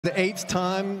The 8th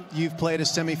time you've played a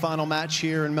semifinal match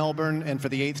here in Melbourne, and for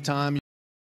the 8th time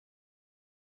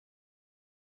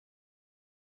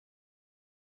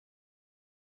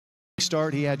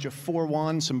start, he had you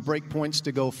 4-1, some break points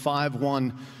to go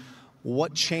 5-1.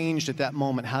 What changed at that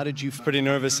moment? How did you? Pretty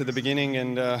nervous at the beginning,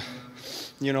 and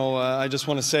I just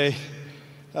want to say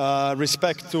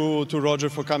respect to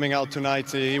Roger for coming out tonight.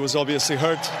 He was obviously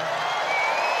hurt.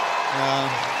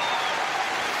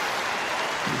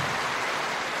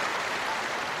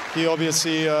 He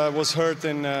obviously was hurt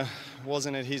and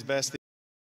wasn't at his best.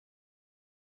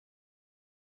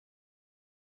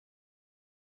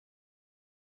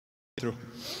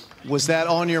 Was that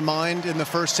on your mind in the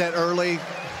first set early?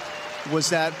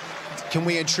 Can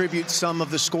we attribute some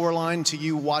of the scoreline to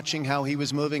you watching how he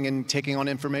was moving and taking on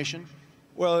information?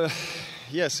 Well,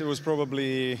 yes, it was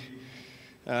probably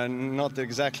not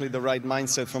exactly the right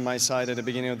mindset from my side at the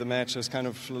beginning of the match. I was kind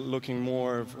of looking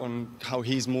more on how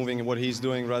he's moving and what he's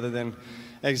doing rather than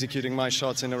executing my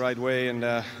shots in the right way, and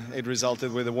it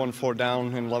resulted with a 1-4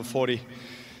 down in love 40.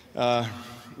 A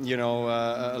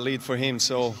lead for him.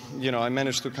 So, I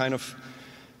managed to kind of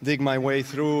dig my way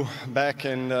through back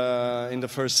and in the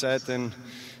first set, and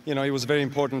it was very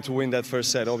important to win that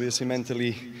first set. Obviously,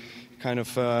 mentally, kind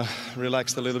of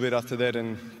relaxed a little bit after that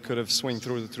and could have swung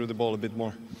through the ball a bit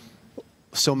more.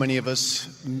 So many of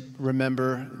us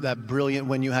remember that brilliant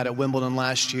win you had at Wimbledon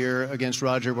last year against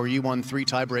Roger, where you won 3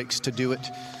 tiebreaks to do it.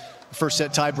 First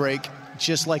set tiebreak.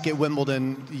 Just like at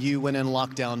Wimbledon, you went in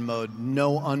lockdown mode,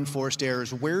 no unforced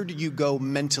errors. Where do you go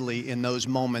mentally in those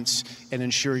moments and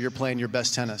ensure you're playing your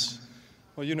best tennis?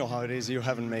 Well, you know how it is. You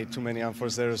haven't made too many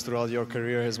unforced errors throughout your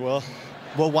career as well.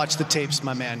 We'll watch the tapes,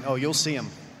 my man. Oh, you'll see them.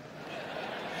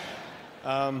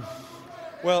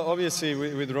 Well, obviously,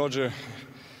 with Roger,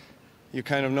 you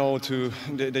kind of know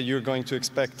that you're going to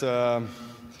expect a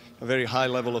very high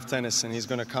level of tennis, and he's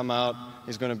going to come out,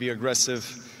 he's going to be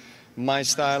aggressive. My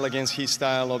style against his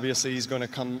style, obviously he's going to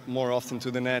come more often to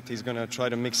the net. He's going to try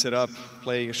to mix it up,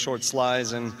 play short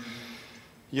slides, and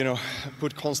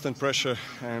put constant pressure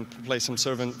and play some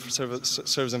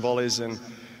serves and volleys. And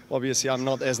obviously I'm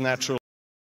not as natural.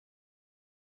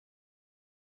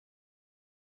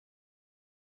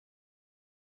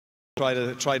 Try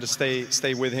to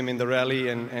stay with him in the rally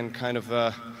and kind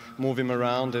of move him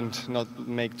around and not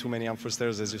make too many unforced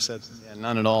errors, as you said. Yeah,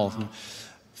 none at all.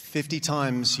 50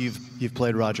 times you've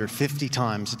played Roger, 50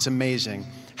 times. It's amazing.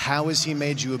 How has he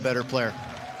made you a better player?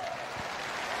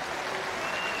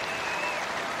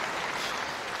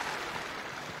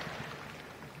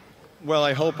 Well,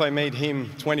 I hope I made him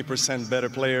 20% better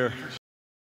player.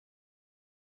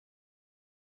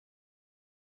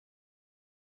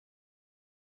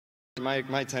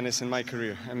 My tennis and my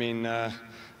career. I mean,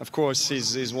 of course,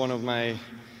 he's one of my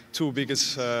 2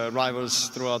 biggest rivals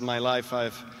throughout my life.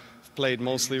 I've played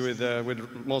mostly with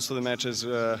most of the matches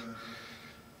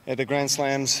at the Grand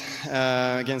Slams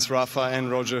against Rafa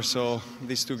and Roger, so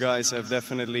these 2 guys have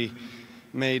definitely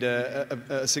made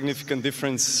a significant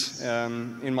difference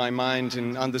in my mind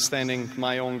in understanding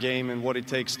my own game and what it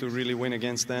takes to really win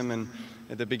against them. And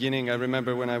at the beginning, I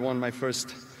remember when I won my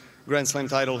first Grand Slam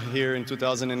title here in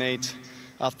 2008.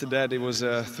 After that, it was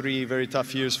 3 very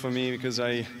tough years for me, because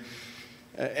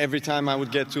every time I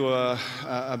would get to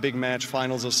a big match,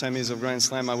 finals or semis of Grand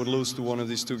Slam, I would lose to one of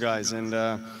these 2 guys. And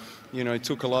it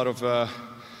took a lot of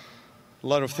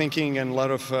thinking and a lot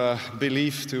of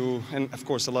belief and of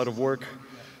course a lot of work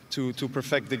to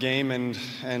perfect the game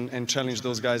and challenge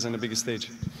those guys on the biggest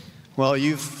stage. Well,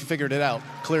 you've figured it out,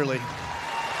 clearly.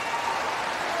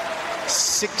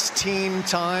 16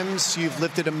 times you've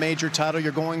lifted a major title.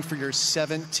 You're going for your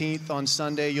 17th on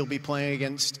Sunday. You'll be playing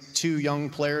against 2 young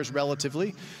players,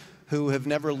 relatively, who have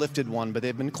never lifted one, but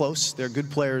they've been close. They're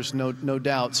good players, no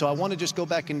doubt. So I want to just go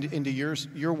back into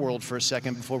your world for a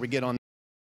second before we get on.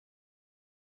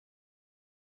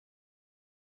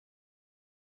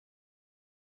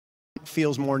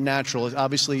 Feels more natural.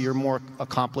 Obviously, you're more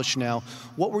accomplished now.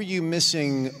 What were you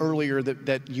missing earlier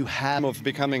that you had? Of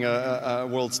becoming a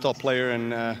world's top player,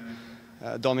 and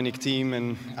Dominic Thiem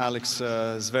and Alex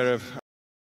Zverev.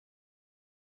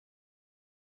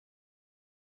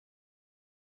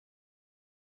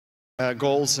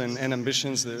 Goals and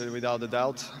ambitions, without a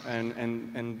doubt,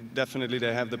 and definitely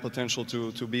they have the potential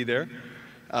to be there.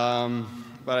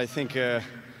 But I think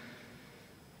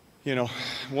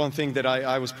one thing that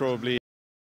I was probably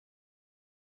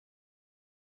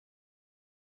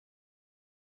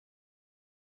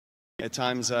at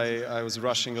times I was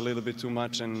rushing a little bit too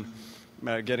much and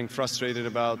getting frustrated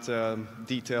about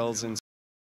details and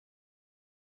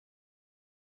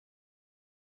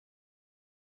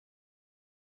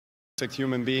perfect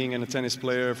human being and a tennis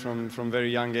player from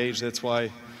very young age. That's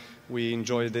why we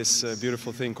enjoy this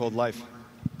beautiful thing called life.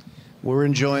 We're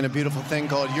enjoying a beautiful thing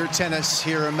called your tennis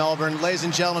here in Melbourne. Ladies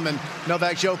and gentlemen,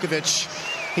 Novak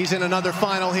Djokovic, he's in another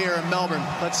final here in Melbourne.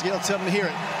 Let's let them hear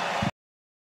it.